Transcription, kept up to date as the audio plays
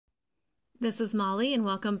This is Molly and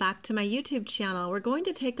welcome back to my YouTube channel. We're going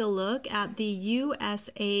to take a look at the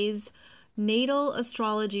USA's natal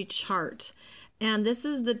astrology chart. And this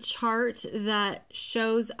is the chart that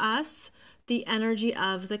shows us the energy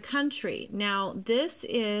of the country. Now, this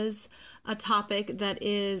is a topic that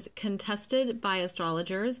is contested by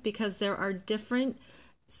astrologers because there are different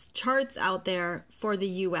charts out there for the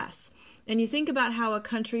US. And you think about how a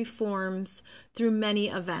country forms through many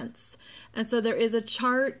events. And so there is a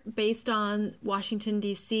chart based on Washington,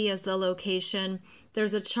 D.C. as the location.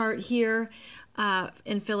 There's a chart here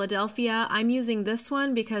in Philadelphia. I'm using this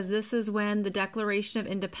one because this is when the Declaration of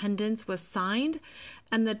Independence was signed.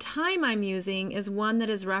 And the time I'm using is one that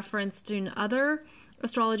is referenced in other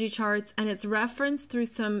astrology charts, and it's referenced through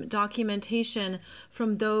some documentation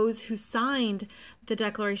from those who signed the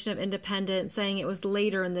Declaration of Independence, saying it was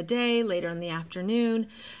later in the day, later in the afternoon,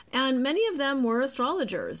 and many of them were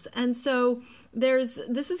astrologers. And so this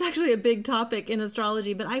is actually a big topic in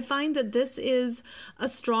astrology, but I find that this is a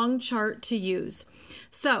strong chart to use.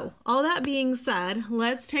 So all that being said,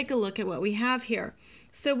 let's take a look at what we have here.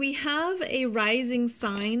 So we have a rising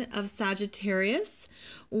sign of Sagittarius,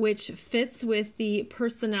 which fits with the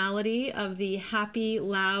personality of the happy,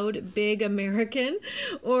 loud, big American,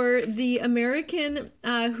 or the American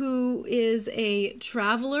who is a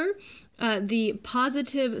traveler, the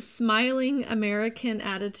positive, smiling American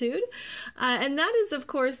attitude. And that is, of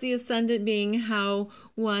course, the ascendant being how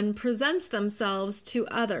one presents themselves to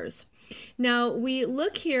others. Now, we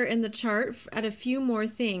look here in the chart at a few more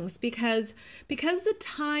things because the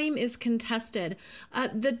time is contested.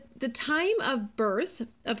 The time of birth,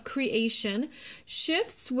 of creation,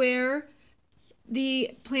 shifts where the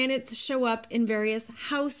planets show up in various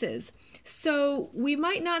houses. So we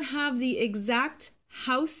might not have the exact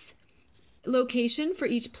house location for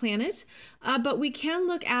each planet, but we can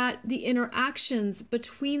look at the interactions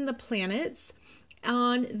between the planets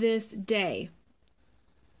on this day.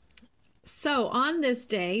 So on this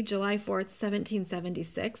day, July 4th,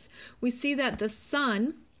 1776, we see that the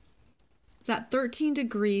sun is at 13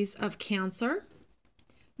 degrees of Cancer.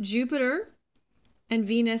 Jupiter and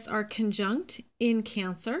Venus are conjunct in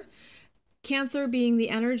Cancer. Cancer being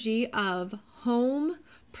the energy of home,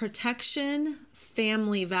 protection,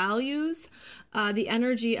 family values, the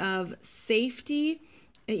energy of safety,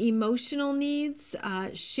 emotional needs,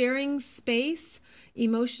 sharing space,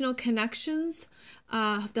 emotional connections,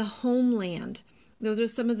 the homeland. Those are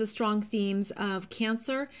some of the strong themes of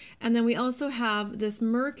Cancer. And then we also have this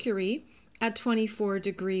Mercury at 24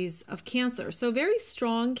 degrees of Cancer. So very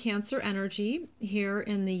strong Cancer energy here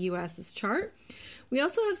in the US's chart. We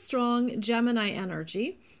also have strong Gemini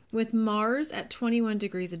energy with Mars at 21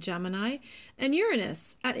 degrees of Gemini and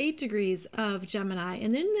Uranus at 8 degrees of Gemini.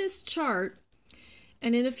 And in this chart,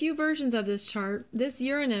 and in a few versions of this chart, this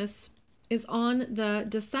Uranus is on the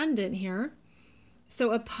descendant here.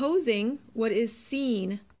 So opposing what is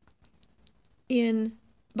seen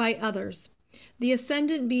by others. The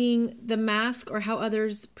ascendant being the mask or how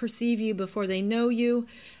others perceive you before they know you,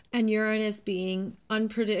 and Uranus being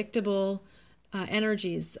unpredictable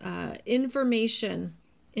energies, information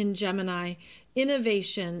in Gemini,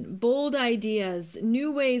 innovation, bold ideas,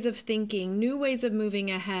 new ways of thinking, new ways of moving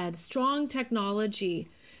ahead, strong technology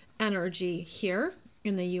energy here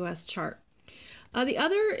in the US chart. The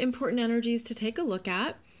other important energies to take a look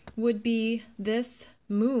at would be this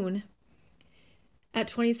moon at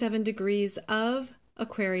 27 degrees of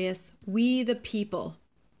Aquarius, we the people.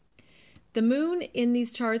 The moon in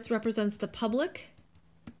these charts represents the public,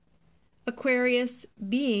 Aquarius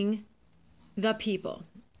being the people.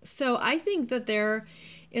 So I think that there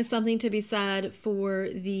is something to be said for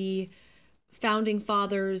the founding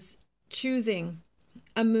fathers choosing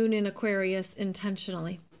a moon in Aquarius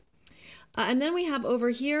intentionally. And then we have over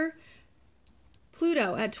here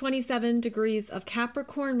Pluto at 27 degrees of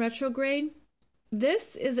Capricorn retrograde.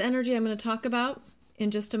 This is energy I'm going to talk about in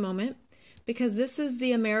just a moment because this is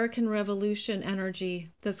the American Revolution energy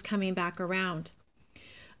that's coming back around.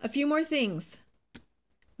 A few more things.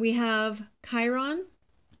 We have Chiron,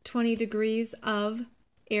 20 degrees of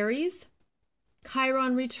Aries.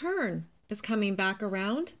 Chiron return is coming back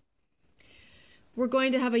around. We're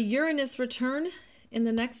going to have a Uranus return in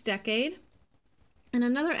the next decade. And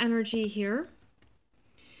another energy here,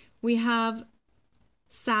 we have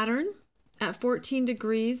Saturn at 14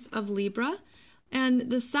 degrees of Libra, and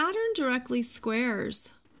the Saturn directly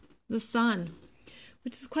squares the sun,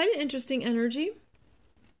 which is quite an interesting energy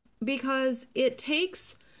because it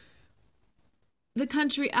takes the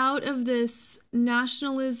country out of this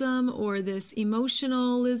nationalism or this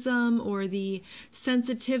emotionalism or the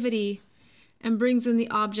sensitivity and brings in the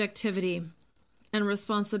objectivity and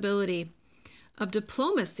responsibility of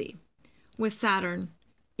diplomacy with Saturn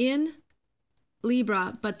in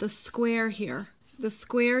Libra, but the square here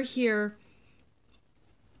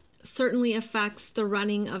certainly affects the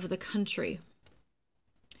running of the country.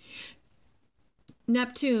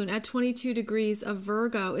 Neptune at 22 degrees of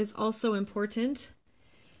Virgo is also important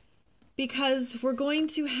because we're going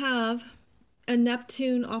to have a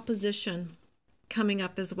Neptune opposition coming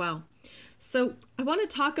up as well. So I want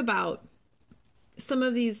to talk about some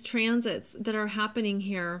of these transits that are happening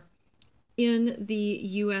here in the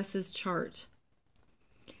US's chart.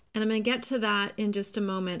 And I'm going to get to that in just a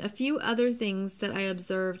moment. A few other things that I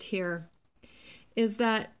observed here is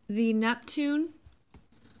that the Neptune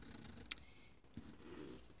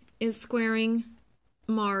is squaring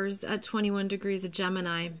Mars at 21 degrees of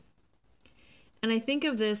Gemini. And I think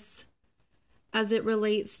of this as it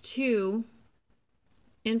relates to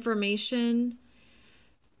information,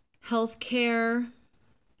 healthcare,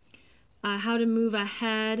 how to move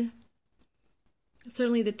ahead.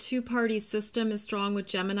 Certainly the two-party system is strong with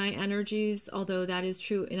Gemini energies, although that is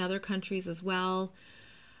true in other countries as well.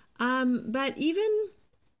 But even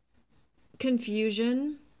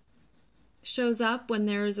confusion shows up when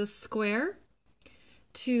there is a square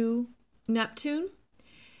to Neptune.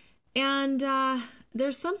 And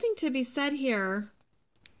there's something to be said here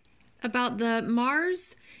about the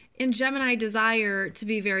Mars in Gemini desire to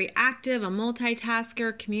be very active, a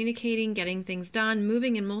multitasker, communicating, getting things done,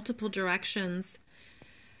 moving in multiple directions.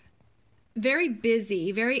 Very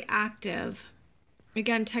busy, very active.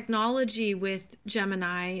 Again, technology with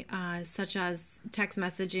Gemini, such as text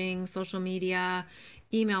messaging, social media,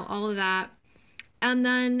 email, all of that. And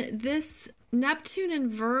then this Neptune and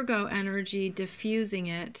Virgo energy diffusing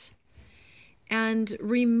it and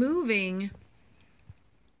removing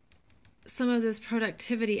some of this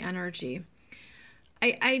productivity energy.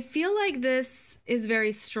 I feel like this is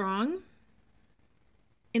very strong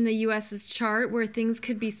in the US's chart, where things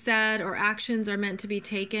could be said or actions are meant to be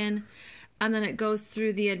taken, and then it goes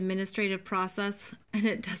through the administrative process and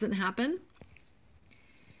it doesn't happen.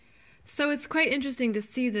 So it's quite interesting to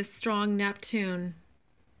see this strong Neptune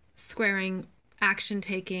squaring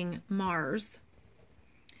action-taking Mars.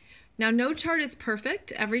 Now, no chart is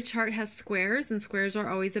perfect. Every chart has squares, and squares are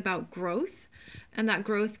always about growth. And that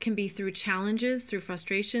growth can be through challenges, through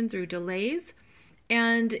frustration, through delays.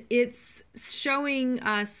 And it's showing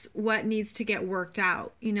us what needs to get worked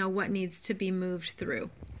out, what needs to be moved through.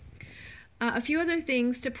 A few other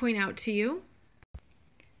things to point out to you.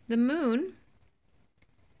 The moon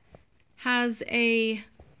has a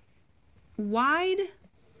wide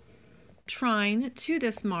trine to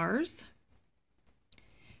this Mars.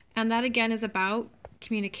 And that, again, is about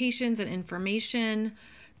communications and information,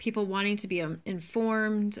 people wanting to be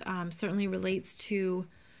informed, certainly relates to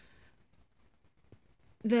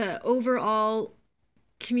the overall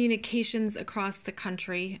communications across the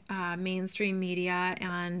country, mainstream media,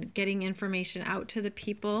 and getting information out to the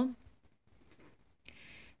people.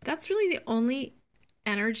 That's really the only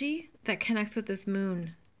energy that connects with this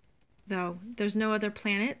moon, though. There's no other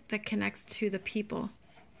planet that connects to the people.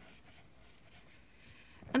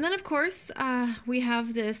 And then, of course, we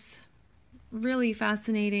have this really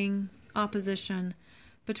fascinating opposition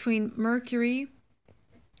between Mercury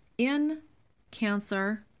in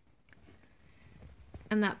Cancer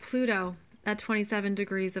and that Pluto at 27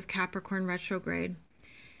 degrees of Capricorn retrograde.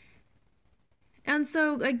 And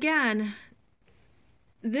so, again,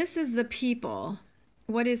 this is the people,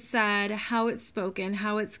 what is said, how it's spoken,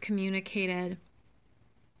 how it's communicated,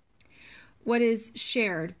 what is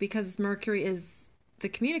shared, because Mercury is the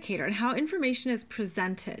communicator, and how information is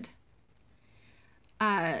presented,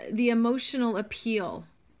 the emotional appeal,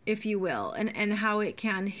 if you will, and how it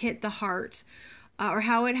can hit the heart, or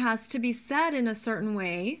how it has to be said in a certain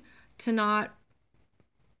way to not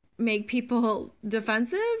make people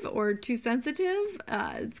defensive or too sensitive.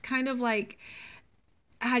 It's kind of like,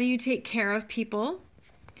 how do you take care of people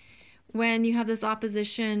when you have this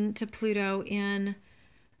opposition to Pluto in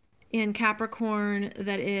Capricorn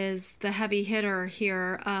that is the heavy hitter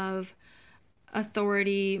here of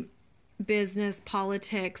authority, business,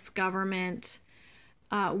 politics, government,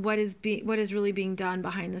 what is really being done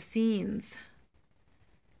behind the scenes,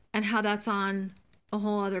 and how that's on a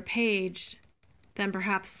whole other page than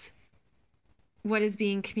perhaps what is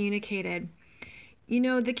being communicated.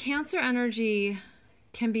 The Cancer energy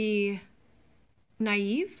can be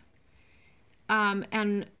naive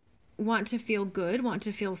and want to feel good, want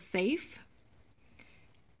to feel safe.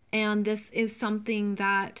 And this is something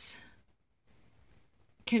that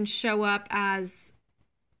can show up as,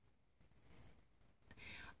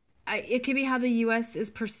 it could be how the U.S. is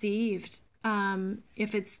perceived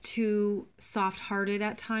if it's too soft-hearted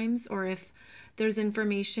at times, or if there's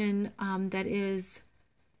information that is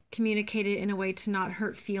communicated in a way to not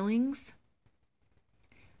hurt feelings.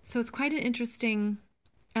 So it's quite an interesting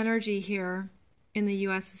energy here in the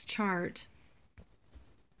US's chart.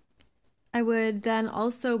 I would then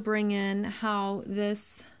also bring in how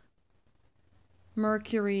this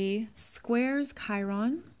Mercury squares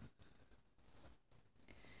Chiron.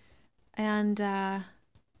 And the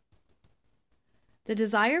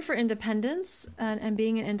desire for independence and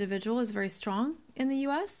being an individual is very strong in the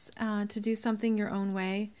US, to do something your own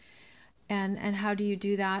way. And how do you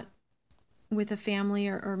do that with a family,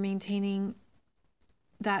 or maintaining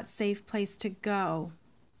that safe place to go?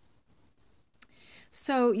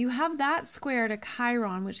 So you have that square to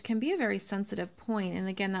Chiron, which can be a very sensitive point. And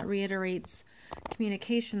again, that reiterates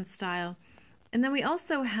communication style. And then we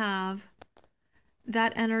also have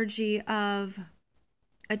that energy of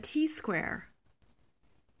a T-square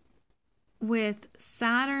with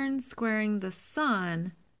Saturn squaring the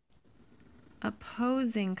Sun,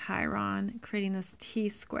 opposing Chiron, creating this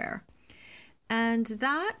T-square. And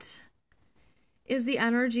that is the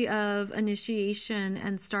energy of initiation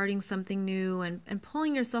and starting something new, and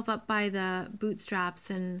pulling yourself up by the bootstraps,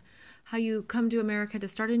 and how you come to America to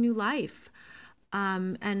start a new life,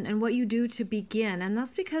 and what you do to begin. And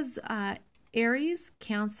that's because Aries,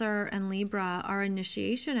 Cancer, and Libra are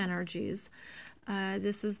initiation energies.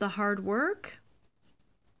 This is the hard work.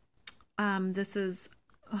 This is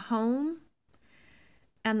home.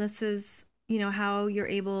 And this is, how you're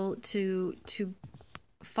able to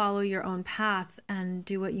follow your own path and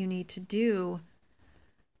do what you need to do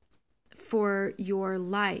for your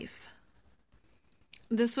life.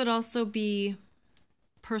 This would also be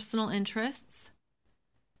personal interests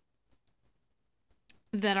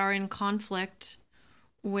that are in conflict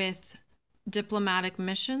with diplomatic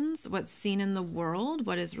missions, what's seen in the world,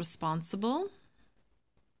 what is responsible,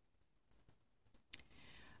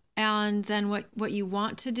 and then what you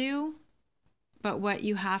want to do, but what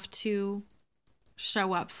you have to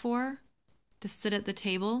show up for, to sit at the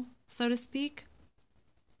table, so to speak.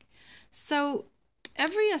 So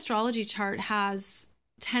every astrology chart has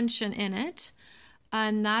tension in it,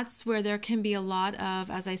 and that's where there can be a lot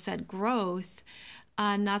of, as I said, growth,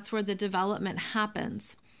 and that's where the development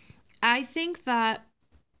happens. I think that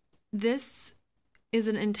this is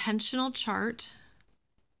an intentional chart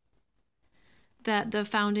that the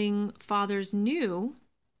founding fathers knew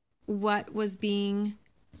what was being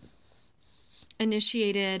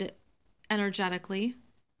initiated energetically,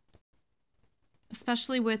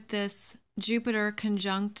 especially with this Jupiter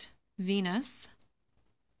conjunct Venus.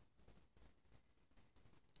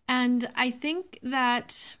 And I think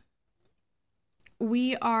that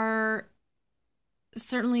we are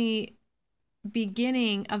certainly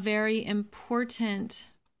beginning a very important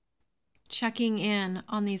checking in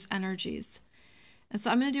on these energies. And so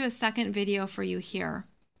I'm going to do a second video for you here,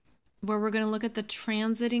 where we're going to look at the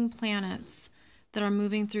transiting planets that are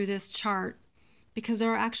moving through this chart, because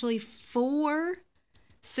there are actually 4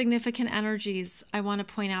 significant energies I want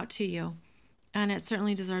to point out to you, and it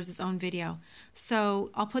certainly deserves its own video. So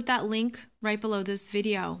I'll put that link right below this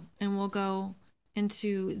video, and we'll go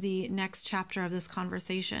into the next chapter of this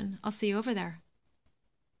conversation. I'll see you over there.